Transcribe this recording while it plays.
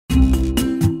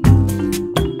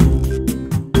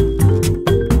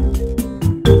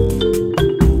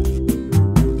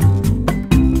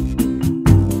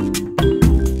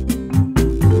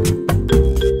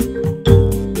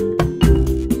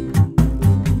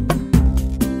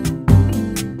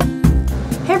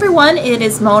everyone, it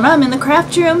is Mona. I'm in the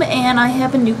craft room and I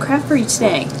have a new craft for you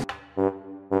today.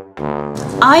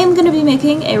 I am going to be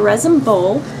making a resin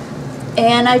bowl,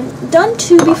 and I've done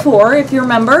two before. If you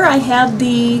remember, I have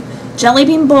the jelly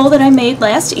bean bowl that I made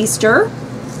last Easter,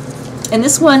 and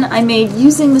this one I made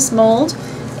using this mold,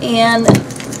 and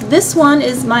this one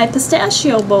is my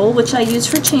pistachio bowl, which I use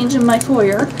for change in my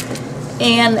foyer,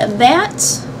 and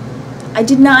that I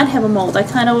did not have a mold. I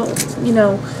kind of,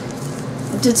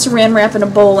 did saran wrap in a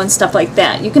bowl and stuff like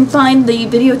that. You can find the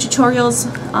video tutorials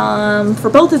for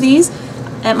both of these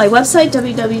at my website,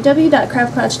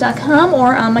 www.craftclatch.com,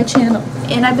 or on my channel.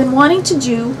 And I've been wanting to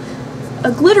do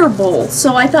a glitter bowl,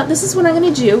 so I thought this is what I'm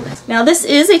going to do. Now this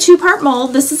is a two-part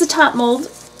mold. This is a top mold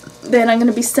that I'm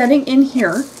going to be setting in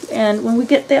here, and when we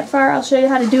get that far I'll show you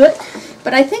how to do it.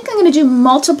 But I think I'm going to do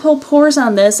multiple pours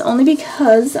on this, only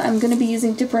because I'm going to be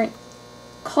using different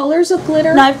colors of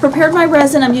glitter. Now I've prepared my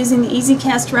resin. I'm using the Easy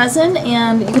Cast resin,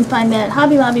 and you can find that at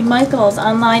Hobby Lobby, Michael's,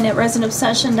 online at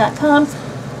resinobsession.com.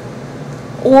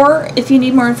 Or if you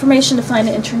need more information to find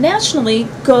it internationally,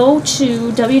 go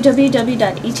to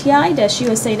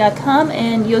www.eti-usa.com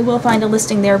and you will find a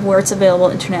listing there of where it's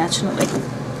available internationally.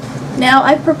 Now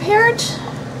I've prepared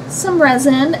some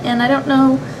resin, and I don't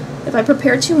know if I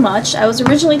prepared too much. I was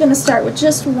originally going to start with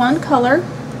just one color,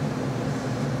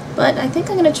 but I think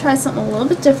I'm going to try something a little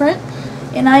bit different,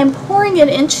 and I am pouring it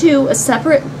into a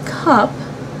separate cup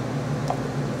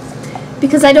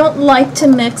because I don't like to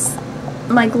mix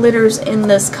my glitters in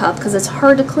this cup because it's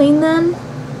hard to clean then.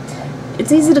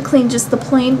 It's easy to clean just the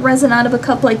plain resin out of a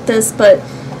cup like this, but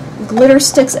glitter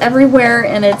sticks everywhere,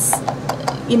 and it's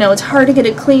it's hard to get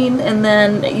it clean and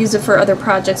then use it for other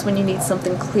projects when you need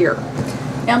something clear.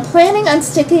 Now I'm planning on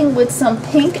sticking with some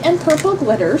pink and purple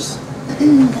glitters,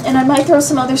 and I might throw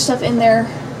some other stuff in there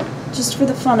just for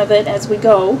the fun of it as we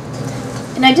go.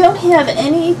 And I don't have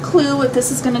any clue if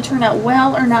this is going to turn out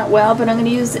well or not well, but I'm going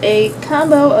to use a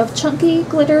combo of chunky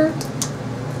glitter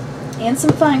and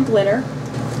some fine glitter.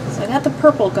 So I got the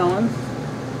purple going.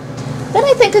 Then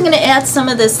I think I'm going to add some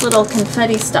of this little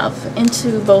confetti stuff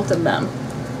into both of them.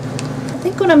 I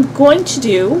think what I'm going to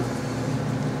do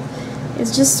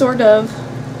is just sort of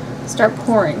start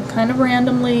pouring kind of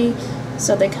randomly,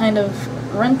 so they kind of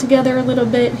run together a little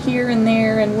bit here and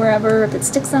there and wherever. If it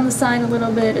sticks on the side a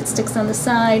little bit, it sticks on the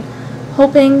side,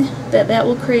 hoping that that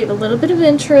will create a little bit of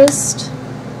interest.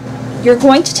 You're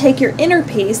going to take your inner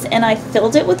piece, and I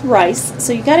filled it with rice,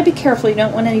 so you got to be careful, you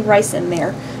don't want any rice in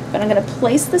there. But I'm going to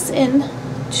place this in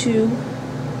to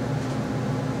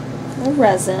the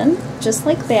resin, just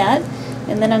like that,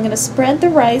 and then I'm going to spread the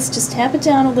rice, just tap it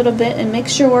down a little bit and make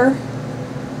sure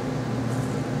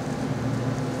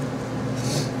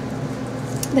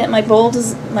that my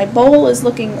bowl is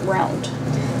looking round.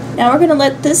 Now we're going to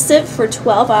let this sit for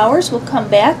 12 hours. We'll come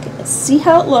back and see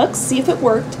how it looks, see if it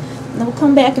worked, and then we'll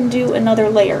come back and do another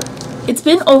layer. It's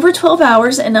been over 12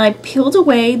 hours, and I peeled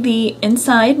away the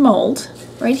inside mold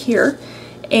right here,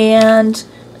 and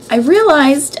I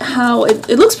realized how it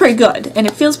looks pretty good and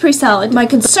it feels pretty solid. My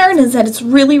concern is that it's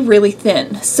really, really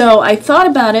thin. So I thought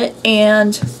about it,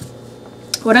 and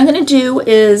what I'm going to do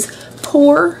is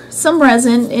pour some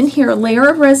resin in here, a layer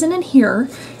of resin in here,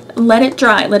 let it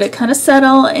dry, let it kind of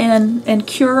settle and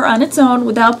cure on its own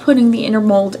without putting the inner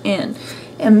mold in.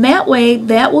 And that way,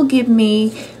 that will give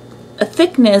me a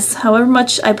thickness, however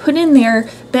much I put in there,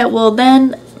 that will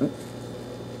then,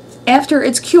 after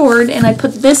it's cured and I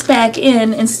put this back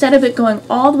in, instead of it going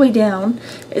all the way down,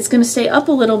 it's going to stay up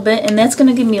a little bit, and that's going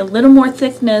to give me a little more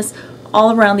thickness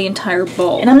all around the entire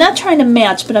bowl. And I'm not trying to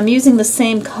match, but I'm using the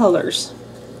same colors.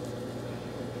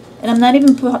 And I'm not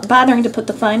even bothering to put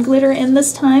the fine glitter in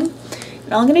this time.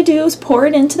 And all I'm going to do is pour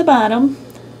it into the bottom.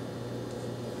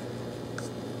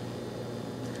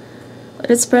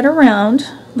 Let it spread around.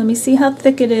 Let me see how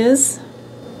thick it is.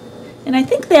 And I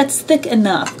think that's thick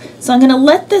enough. So I'm going to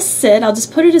let this sit. I'll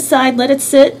just put it aside, let it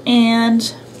sit,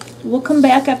 and we'll come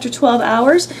back after 12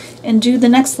 hours and do the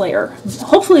next layer.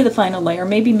 Hopefully the final layer.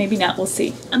 Maybe, maybe not. We'll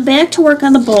see. I'm back to work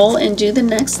on the bowl and do the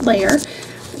next layer.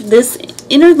 This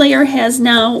inner layer has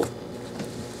now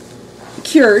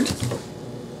cured,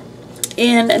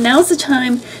 and now's the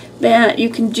time that you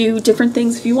can do different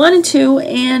things if you wanted to,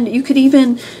 and you could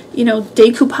even,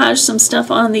 decoupage some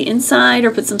stuff on the inside or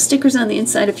put some stickers on the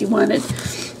inside if you wanted.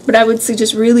 But I would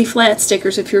suggest really flat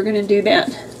stickers if you're going to do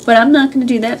that. But I'm not going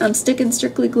to do that. I'm sticking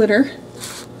strictly glitter.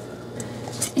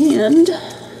 And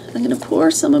I'm going to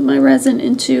pour some of my resin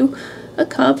into a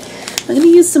cup. I'm going to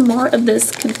use some more of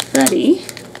this confetti.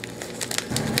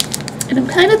 And I'm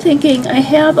kind of thinking, I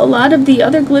have a lot of the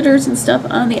other glitters and stuff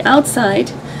on the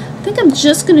outside. I think I'm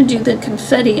just going to do the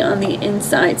confetti on the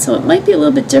inside, so it might be a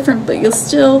little bit different, but you'll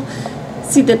still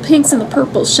see the pinks and the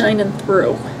purples shining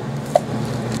through.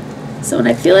 So when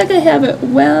I feel like I have it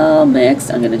well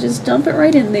mixed, I'm going to just dump it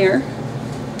right in there.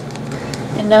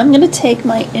 And now I'm going to take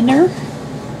my inner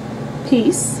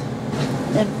piece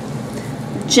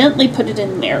and gently put it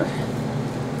in there.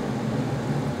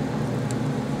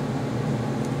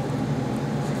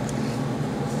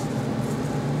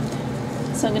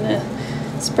 So I'm going to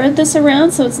spread this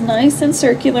around so it's nice and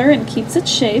circular and keeps its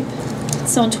shape.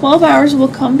 So in 12 hours we'll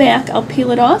come back, I'll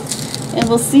peel it off, and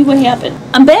we'll see what happened.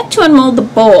 I'm back to unmold the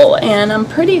bowl, and I'm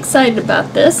pretty excited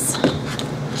about this.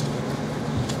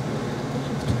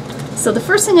 So the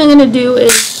first thing I'm going to do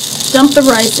is dump the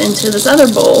rice into this other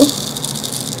bowl,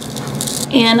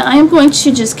 and I'm going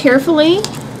to just carefully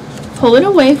pull it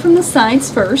away from the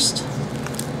sides first.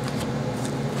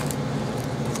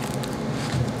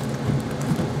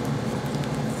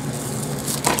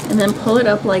 And then pull it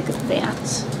up like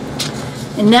that.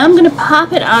 And now I'm going to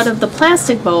pop it out of the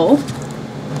plastic bowl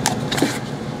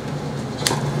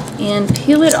and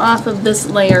peel it off of this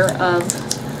layer of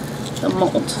the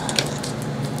mold.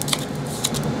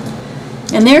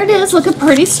 And there it is, looking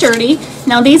pretty sturdy.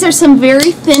 Now these are some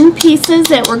very thin pieces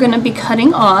that we're going to be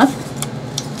cutting off.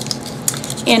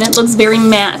 And it looks very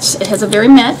matte. It has a very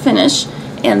matte finish.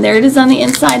 And there it is on the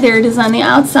inside, there it is on the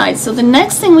outside. So the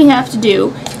next thing we have to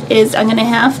do is I'm going to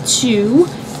have to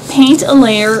paint a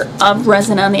layer of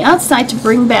resin on the outside to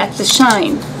bring back the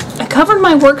shine. I covered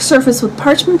my work surface with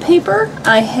parchment paper.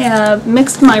 I have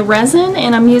mixed my resin,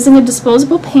 and I'm using a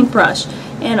disposable paintbrush.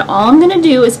 And all I'm going to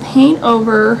do is paint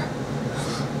over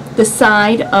the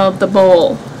side of the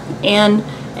bowl. And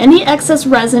any excess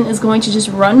resin is going to just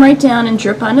run right down and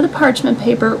drip onto the parchment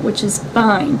paper, which is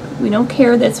fine. We don't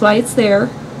care, that's why it's there.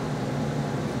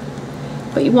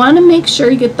 But you want to make sure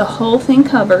you get the whole thing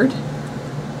covered.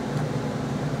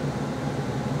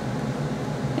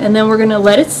 And then we're going to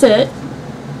let it sit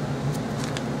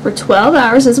for 12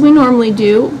 hours as we normally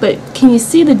do. But can you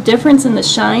see the difference in the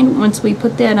shine once we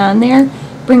put that on there?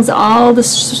 It brings all the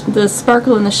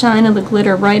sparkle and the shine of the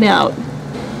glitter right out.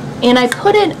 And I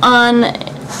put it on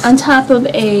top of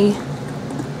a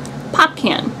pop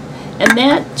can. And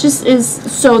that just is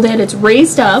so that it's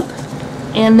raised up,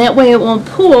 and that way it won't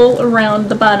pool around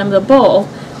the bottom of the bowl.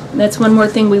 And that's one more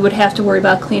thing we would have to worry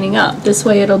about cleaning up. This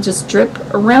way it'll just drip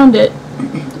around it.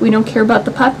 We don't care about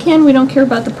the pop can, we don't care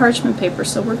about the parchment paper,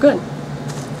 so we're good.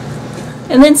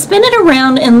 And then spin it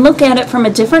around and look at it from a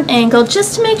different angle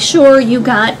just to make sure you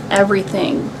got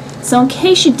everything. So in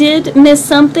case you did miss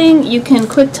something, you can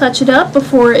quick touch it up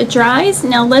before it dries.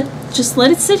 Now just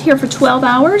let it sit here for 12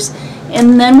 hours,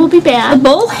 and then we'll be back. The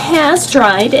bowl has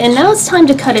dried, and now it's time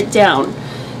to cut it down.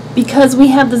 Because we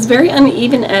have this very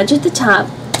uneven edge at the top,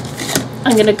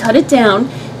 I'm going to cut it down,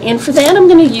 and for that I'm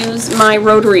going to use my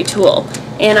rotary tool.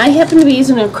 And I happen to be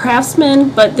using a Craftsman,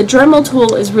 but the Dremel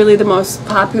tool is really the most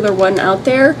popular one out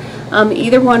there.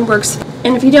 Either one works.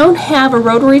 And if you don't have a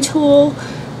rotary tool,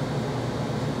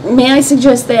 may I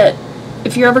suggest that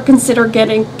if you ever consider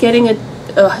getting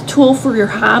a tool for your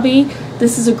hobby,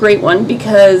 this is a great one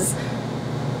because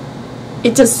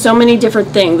it does so many different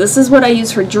things. This is what I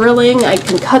use for drilling. I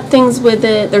can cut things with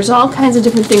it. There's all kinds of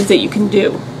different things that you can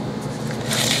do.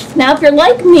 Now if you're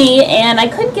like me and I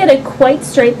couldn't get it quite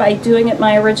straight by doing it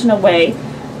my original way,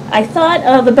 I thought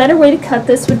of a better way to cut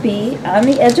this would be on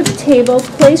the edge of a table,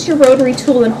 place your rotary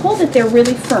tool and hold it there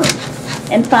really firm.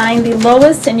 And find the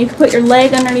lowest, and you can put your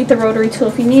leg underneath the rotary tool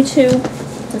if you need to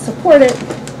support it.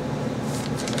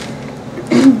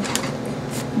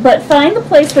 But find the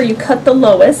place where you cut the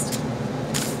lowest,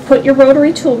 put your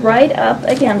rotary tool right up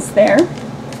against there,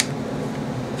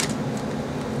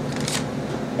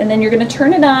 and then you're going to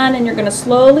turn it on and you're going to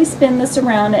slowly spin this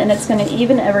around, and it's going to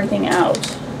even everything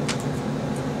out.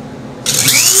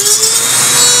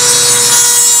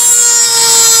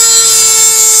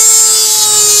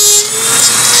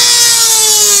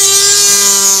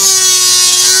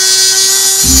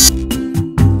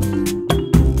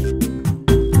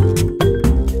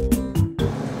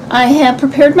 I have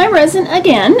prepared my resin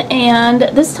again, and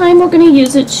this time we're going to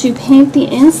use it to paint the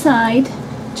inside.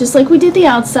 Just like we did the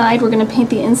outside, we're going to paint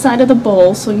the inside of the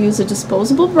bowl. So use a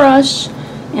disposable brush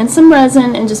and some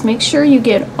resin, and just make sure you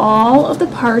get all of the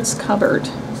parts covered.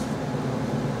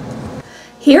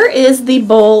 Here is the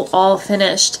bowl all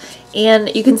finished,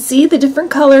 and you can see the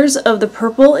different colors of the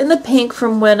purple and the pink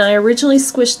from when I originally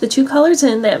squished the two colors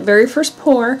in that very first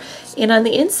pour. And on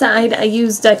the inside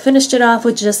I finished it off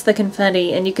with just the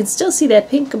confetti, and you can still see that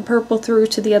pink and purple through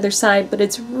to the other side, but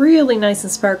it's really nice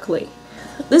and sparkly.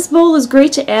 This bowl is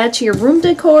great to add to your room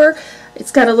decor.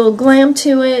 It's got a little glam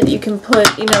to it. You can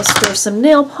put, you know, store some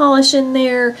nail polish in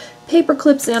there, paper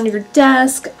clips on your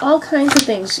desk, all kinds of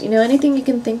things, you know, anything you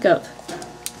can think of.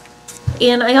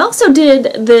 And I also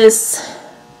did this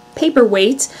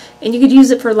paperweight, and you could use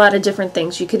it for a lot of different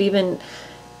things. You could even,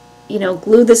 you know,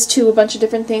 glue this to a bunch of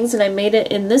different things, and I made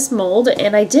it in this mold,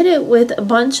 and I did it with a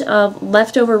bunch of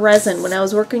leftover resin. When I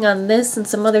was working on this and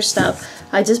some other stuff,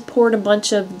 I just poured a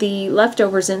bunch of the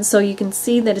leftovers in so you can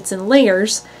see that it's in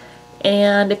layers.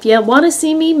 And if you want to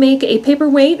see me make a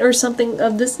paperweight or something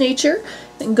of this nature,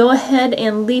 then go ahead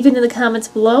and leave it in the comments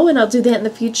below, and I'll do that in the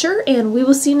future. And we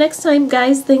will see you next time,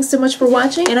 guys. Thanks so much for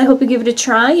watching, and I hope you give it a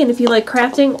try. And if you like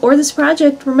crafting or this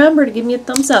project, remember to give me a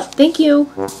thumbs up. Thank you!